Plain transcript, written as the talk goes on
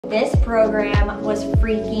This program was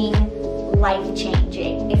freaking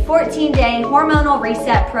life-changing. A 14-day hormonal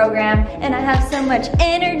reset program, and I have so much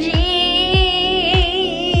energy.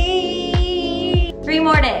 3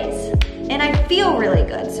 more days, and I feel really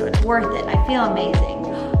good, so it's worth it. I feel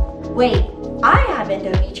amazing. Wait, I have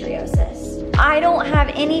endometriosis. I don't have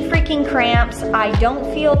any freaking cramps. I don't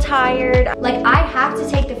feel tired. Like, I have to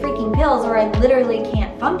take the freaking pills or I literally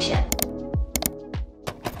can't function.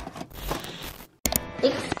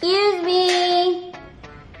 Excuse me,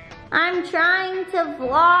 I'm trying to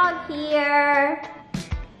vlog here.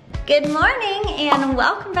 Good morning and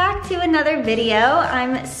welcome back to another video.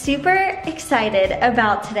 I'm super excited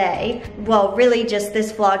about today. Well, really just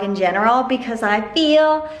this vlog in general because I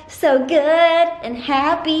feel so good and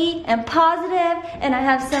happy and positive and I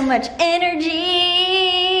have so much energy.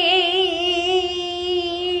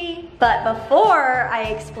 But before I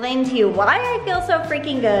explain to you why I feel so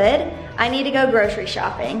freaking good, I need to go grocery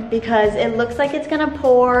shopping because it looks like it's gonna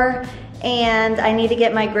pour and I need to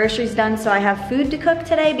get my groceries done so I have food to cook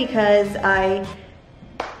today because I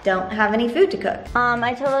don't have any food to cook.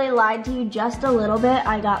 I totally lied to you just a little bit.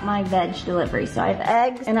 I got my veg delivery. So I have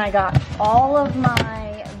eggs and I got all of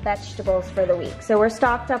my vegetables for the week. So we're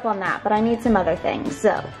stocked up on that, but I need some other things.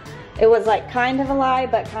 So it was like kind of a lie,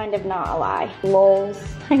 but kind of not a lie. Lols,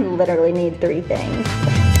 I literally need 3 things.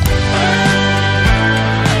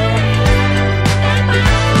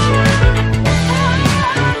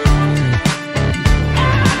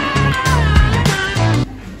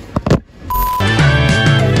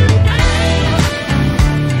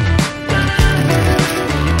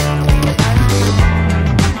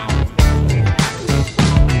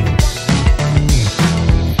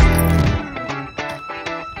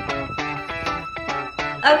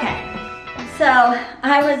 Okay, so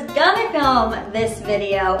I was gonna film this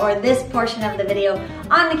video or this portion of the video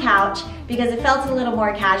on the couch because it felt a little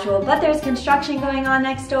more casual, but there's construction going on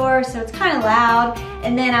next door, so it's kind of loud.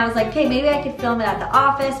 And then I was like, okay, maybe I could film it at the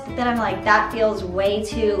office, but then I'm like, that feels way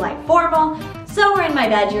too like formal. So we're in my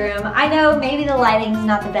bedroom. I know maybe the lighting's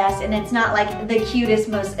not the best and it's not like the cutest,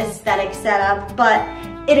 most aesthetic setup, but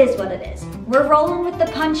it is what it is. We're rolling with the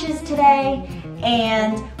punches today.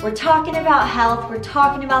 And we're talking about health, we're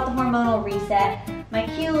talking about the hormonal reset. My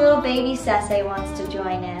cute little baby Sese wants to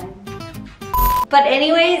join in. But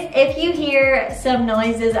anyways, if you hear some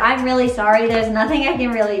noises, I'm really sorry. There's nothing I can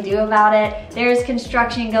really do about it. There's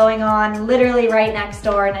construction going on literally right next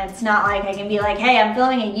door and it's not like I can be like, hey, I'm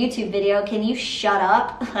filming a YouTube video, can you shut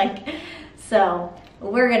up? So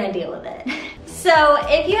we're gonna deal with it. So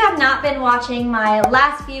if you have not been watching my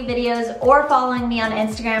last few videos or following me on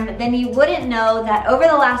Instagram, then you wouldn't know that over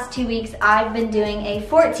the last 2 weeks, I've been doing a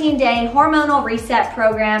 14-day hormonal reset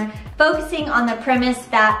program focusing on the premise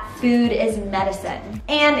that food is medicine.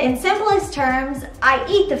 And in simplest terms, I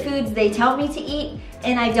eat the foods they tell me to eat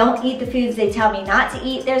and I don't eat the foods they tell me not to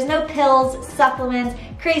eat. There's no pills, supplements,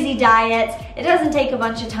 crazy diets. It doesn't take a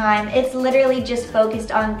bunch of time. It's literally just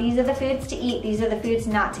focused on these are the foods to eat, these are the foods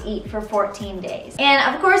not to eat for 14 days.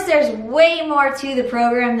 And of course, there's way more to the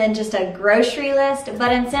program than just a grocery list,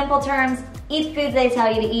 but in simple terms, eat the foods they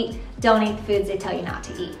tell you to eat, don't eat the foods they tell you not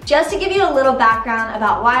to eat. Just to give you a little background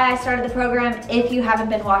about why I started the program, if you haven't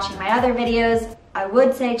been watching my other videos, I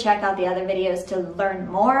would say check out the other videos to learn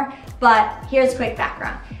more, but here's a quick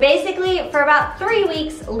background. Basically, for about 3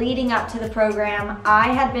 weeks leading up to the program, I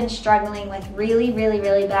had been struggling with really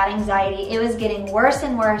bad anxiety. It was getting worse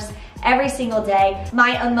and worse every single day.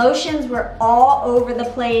 My emotions were all over the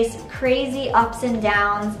place, crazy ups and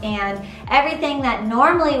downs, and everything that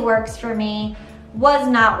normally works for me was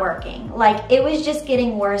not working. Like, it was just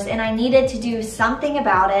getting worse and I needed to do something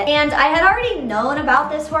about it. And I had already known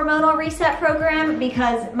about this hormonal reset program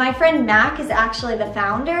because my friend Mac is actually the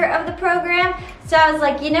founder of the program. So I was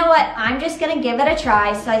like, you know what, I'm just gonna give it a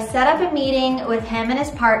try. So I set up a meeting with him and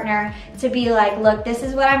his partner to be like, look, this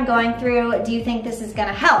is what I'm going through. Do you think this is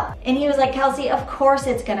gonna help? And he was like, Kelsey, of course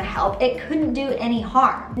it's gonna help. It couldn't do any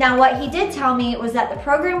harm. Now, what he did tell me was that the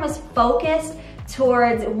program was focused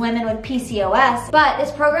towards women with PCOS, but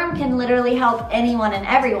this program can literally help anyone and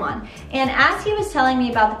everyone. And as he was telling me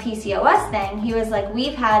about the PCOS thing, he was like,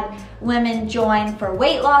 we've had women join for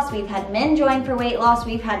weight loss, we've had men join for weight loss,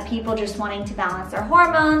 we've had people just wanting to balance their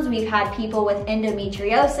hormones, we've had people with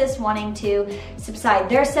endometriosis wanting to subside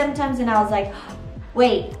their symptoms, and I was like,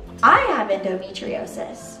 wait, I have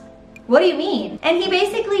endometriosis. what do you mean? And he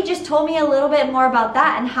basically just told me a little bit more about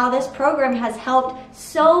that and how this program has helped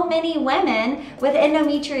so many women with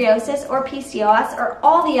endometriosis or PCOS or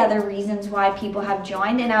all the other reasons why people have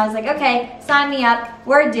joined. And I was like, okay, sign me up,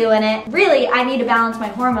 we're doing it. Really, I need to balance my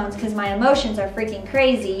hormones because my emotions are freaking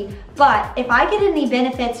crazy. But if I get any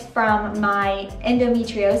benefits from my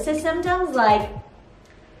endometriosis symptoms, like,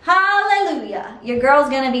 hallelujah, your girl's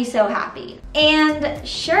gonna be so happy. And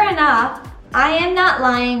sure enough, I am not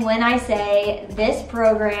lying when I say this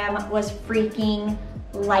program was freaking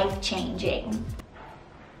life-changing.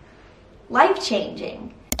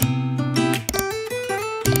 Life-changing.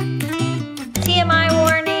 TMI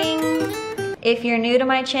warning. If you're new to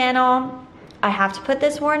my channel, I have to put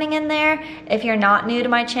this warning in there. If you're not new to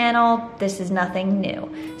my channel, this is nothing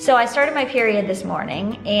new. So I started my period this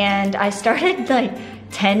morning, and I started like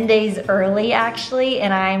 10 days early actually,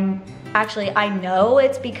 and I know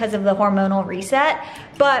it's because of the hormonal reset,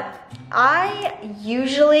 but I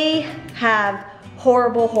usually have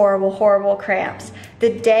horrible cramps.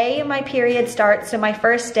 The day my period starts, so my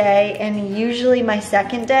first day and usually my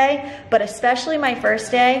second day, but especially my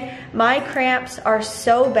first day, my cramps are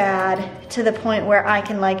so bad to the point where I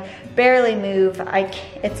can like barely move.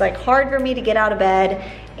 It's like hard for me to get out of bed,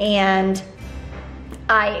 and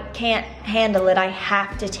I can't handle it. I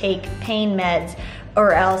have to take pain meds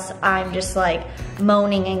or else I'm just like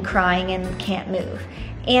moaning and crying and can't move.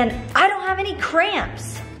 And I don't have any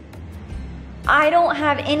cramps. I don't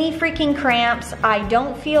have any freaking cramps. I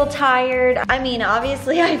don't feel tired. I mean,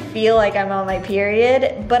 obviously I feel like I'm on my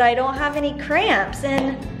period, but I don't have any cramps,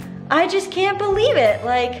 and I just can't believe it.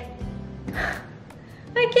 Like,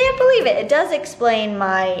 I can't believe it. It does explain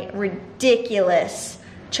my ridiculous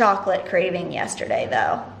chocolate craving yesterday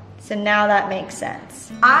though. So now that makes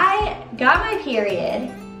sense. I got my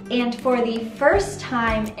period, and for the first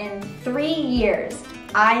time in 3 years,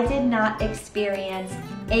 I did not experience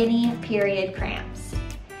any period cramps.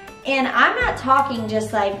 And I'm not talking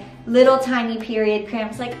just like little tiny period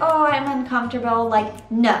cramps, like, oh, I'm uncomfortable, like,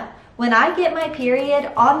 no. When I get my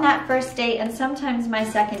period on that first day and sometimes my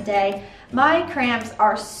second day, my cramps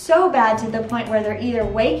are so bad to the point where they're either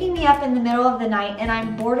waking me up in the middle of the night and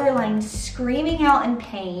I'm borderline screaming out in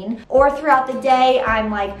pain, or throughout the day I'm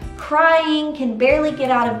like crying, can barely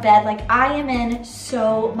get out of bed, like I am in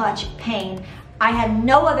so much pain. I had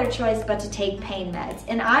no other choice but to take pain meds,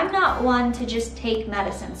 and I'm not one to just take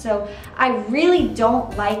medicine, so I really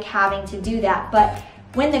don't like having to do that. But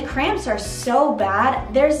when the cramps are so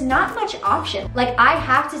bad, there's not much option. Like, I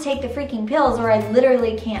have to take the freaking pills or I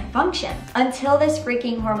literally can't function until this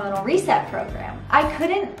freaking hormonal reset program. I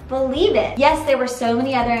couldn't believe it. Yes, there were so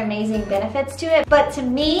many other amazing benefits to it, but to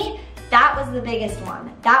me, that was the biggest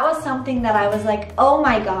one. That was something that I was like, oh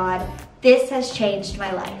my God, this has changed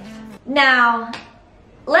my life. Now,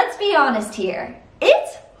 let's be honest here.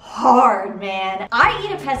 It's hard, man. I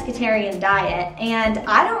eat a pescatarian diet, and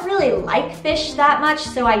I don't really like fish that much,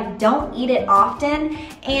 so I don't eat it often.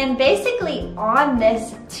 And basically on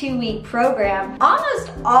this 2-week program,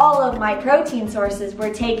 almost all of my protein sources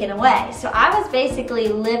were taken away. So I was basically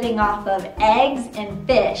living off of eggs and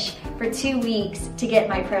fish for 2 weeks to get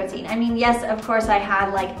my protein. I mean, yes, of course I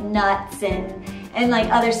had like nuts and like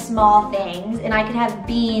other small things, and I could have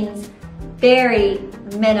beans, very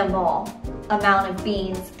minimal amount of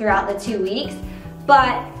beans throughout the 2 weeks,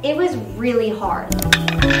 but it was really hard.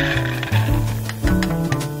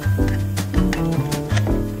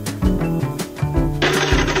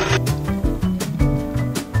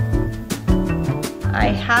 I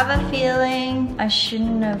have a feeling I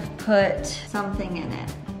shouldn't have put something in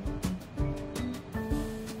it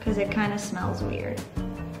because it kind of smells weird.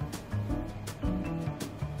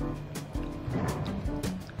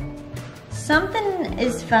 Something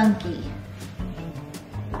is funky.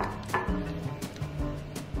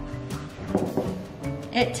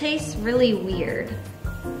 It tastes really weird.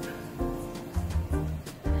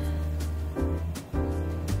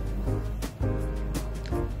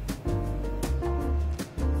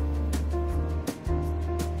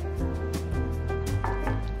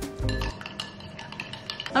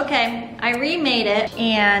 Okay, I remade it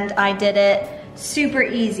and I did it super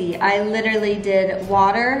easy. I literally did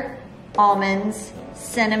water, almonds,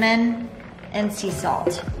 cinnamon, and sea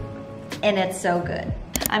salt, and it's so good.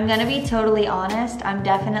 I'm gonna be totally honest, I'm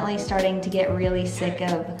definitely starting to get really sick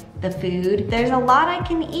of the food. There's a lot I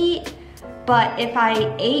can eat, but if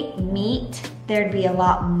I ate meat, there'd be a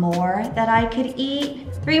lot more that I could eat.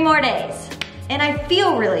 3 more days, and I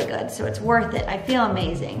feel really good, so it's worth it. I feel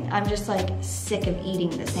amazing. I'm just like sick of eating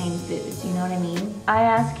the same foods, you know what I mean? I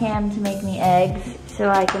asked Cam to make me eggs so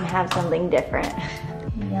I can have something different.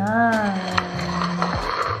 Yum.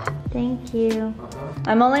 Thank you.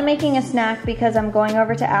 I'm only making a snack because I'm going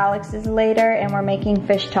over to Alex's later and we're making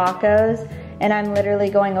fish tacos. And I'm literally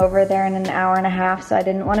going over there in an hour and a half, so I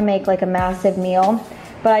didn't want to make like a massive meal.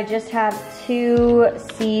 But I just have 2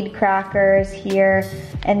 seed crackers here,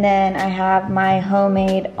 and then I have my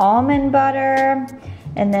homemade almond butter,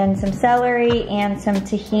 and then some celery and some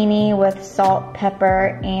tahini with salt,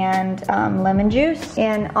 pepper, and lemon juice.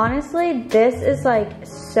 And honestly, this is like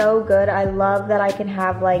so good. I love that I can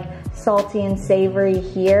have like salty and savory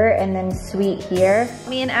here and then sweet here.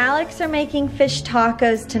 Me and Alex are making fish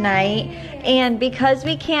tacos tonight, and because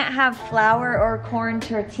we can't have flour or corn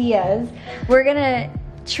tortillas, we're gonna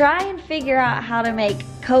try and figure out how to make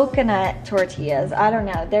coconut tortillas. I don't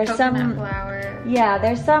know. There's coconut flour. Yeah,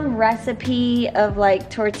 there's some recipe of like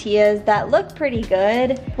tortillas that look pretty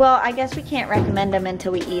good. Well, I guess we can't recommend them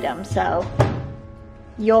until we eat them, so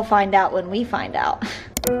you'll find out when we find out.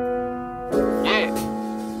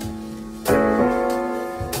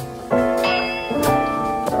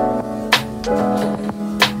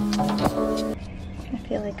 I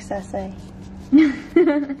feel like Sese.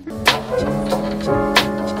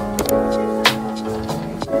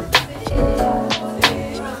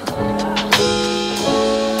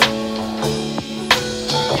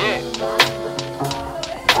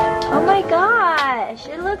 Oh my gosh,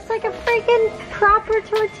 it looks like a freaking proper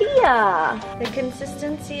tortilla. The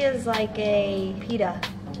consistency is like a pita.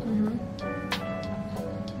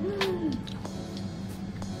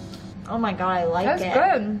 Oh my god, I like it.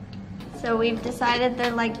 That's good. So we've decided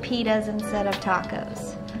they're like pitas instead of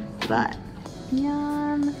tacos. But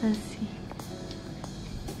yum. Let's see.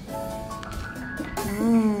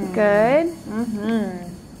 Good?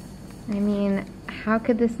 Mm-hmm. I mean, how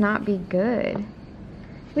could this not be good?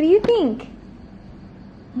 What do you think?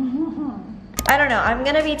 I don't know. I'm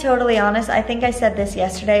gonna be totally honest. I think I said this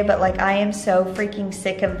yesterday, but like I am so freaking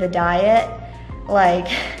sick of the diet. Like,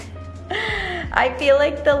 I feel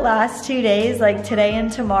like the last 2 days, like today and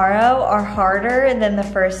tomorrow, are harder than the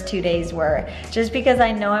first 2 days were. Just because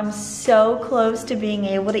I know I'm so close to being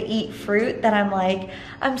able to eat fruit that I'm like,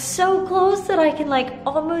 I'm so close that I can like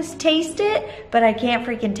almost taste it, but I can't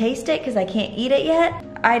freaking taste it because I can't eat it yet.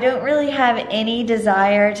 I don't really have any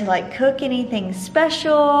desire to like cook anything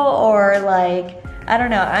special or like, I don't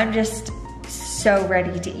know, I'm just so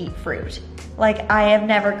ready to eat fruit. Like, I have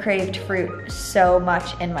never craved fruit so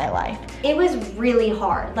much in my life. It was really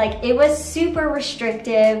hard. Like, it was super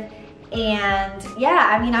restrictive, and yeah,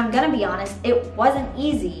 I mean, I'm gonna be honest, it wasn't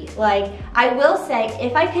easy. Like, I will say,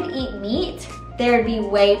 if I could eat meat, there'd be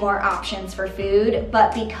way more options for food,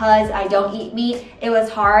 but because I don't eat meat, it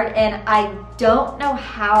was hard, and I don't know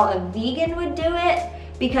how a vegan would do it,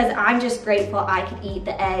 because I'm just grateful I could eat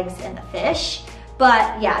the eggs and the fish.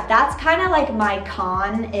 But yeah, that's kind of like my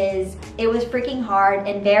con, is it was freaking hard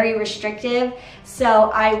and very restrictive.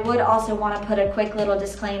 So I would also want to put a quick little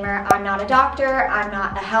disclaimer. I'm not a doctor, I'm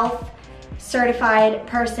not a health certified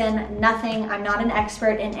person, nothing. I'm not an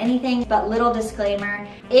expert in anything, but little disclaimer.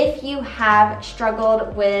 If you have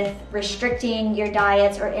struggled with restricting your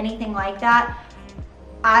diets or anything like that,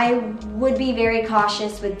 I would be very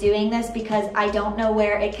cautious with doing this because I don't know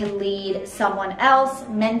where it could lead someone else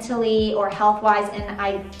mentally or health-wise, and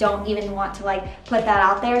I don't even want to like put that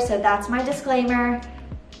out there. So that's my disclaimer.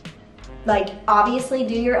 Like, obviously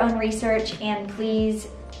do your own research, and please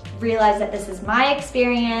realize that this is my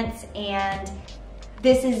experience and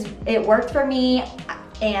it worked for me.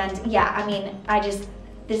 And yeah, I mean,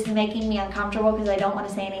 this is making me uncomfortable because I don't want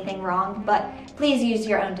to say anything wrong, but please use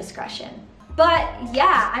your own discretion. But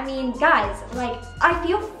yeah, I mean, guys, like, I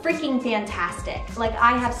feel freaking fantastic. Like,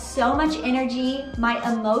 I have so much energy. My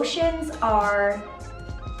emotions are,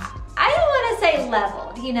 I don't want to say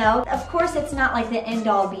leveled, you know? Of course, it's not like the end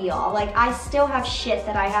all be all. Like, I still have shit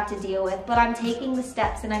that I have to deal with, but I'm taking the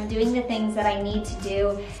steps and I'm doing the things that I need to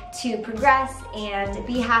do to progress and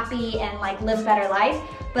be happy and like live a better life.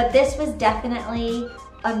 But this was definitely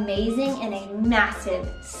amazing and a massive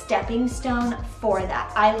stepping stone for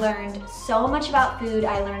that. I learned so much about food,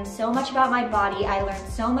 I learned so much about my body, I learned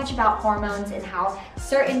so much about hormones and how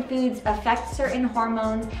certain foods affect certain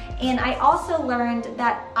hormones, and I also learned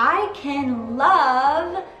that I can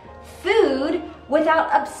love food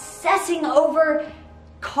without obsessing over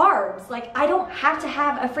carbs. Like, I don't have to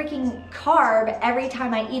have a freaking carb every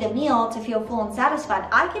time I eat a meal to feel full and satisfied.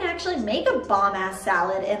 I can actually make a bomb-ass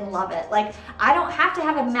salad and love it. Like, I don't have to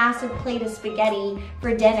have a massive plate of spaghetti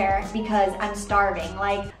for dinner because I'm starving.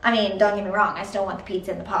 Like, I mean, don't get me wrong, I still want the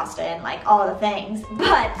pizza and the pasta and like all the things,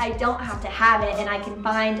 but I don't have to have it, and I can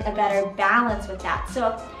find a better balance with that.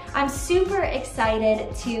 So I'm super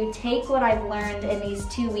excited to take what I've learned in these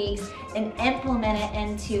 2 weeks and implement it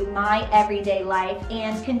into my everyday life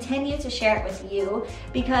and continue to share it with you,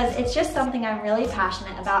 because it's just something I'm really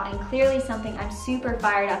passionate about and clearly something I'm super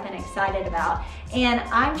fired up and excited about. And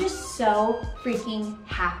I'm just so freaking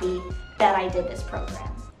happy that I did this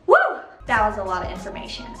program. Woo! That was a lot of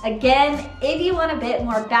information. Again, if you want a bit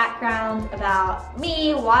more background about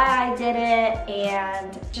me, why I did it,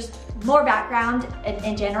 and just more background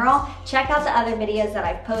in general, check out the other videos that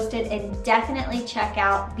I've posted, and definitely check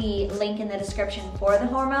out the link in the description for the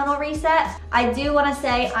hormonal reset. I do want to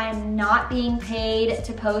say I'm not being paid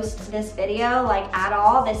to post this video, like, at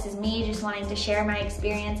all. This is me just wanting to share my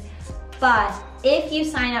experience. But if you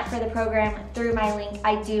sign up for the program through my link,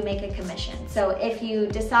 I do make a commission. So if you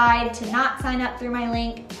decide to not sign up through my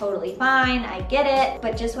link, totally fine, I get it,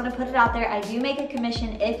 but just want to put it out there, I do make a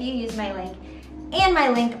commission if you use my link. And my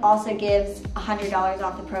link also gives $100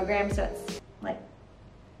 off the program, so it's like,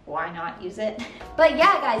 why not use it? But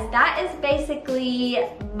yeah, guys, that is basically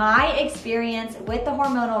my experience with the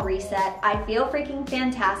hormonal reset. I feel freaking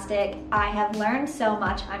fantastic. I have learned so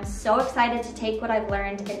much. I'm so excited to take what I've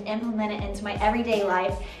learned and implement it into my everyday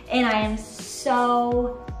life. And I am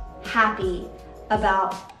so happy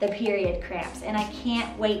about the period cramps, and I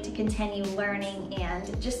can't wait to continue learning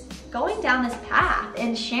and just going down this path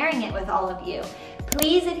and sharing it with all of you.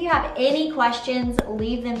 Please, if you have any questions,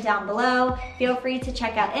 leave them down below. Feel free to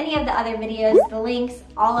check out any of the other videos, the links,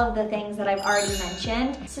 all of the things that I've already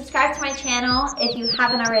mentioned. Subscribe to my channel if you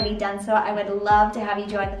haven't already done so. I would love to have you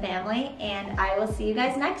join the family, and I will see you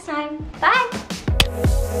guys next time.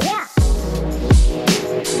 Bye!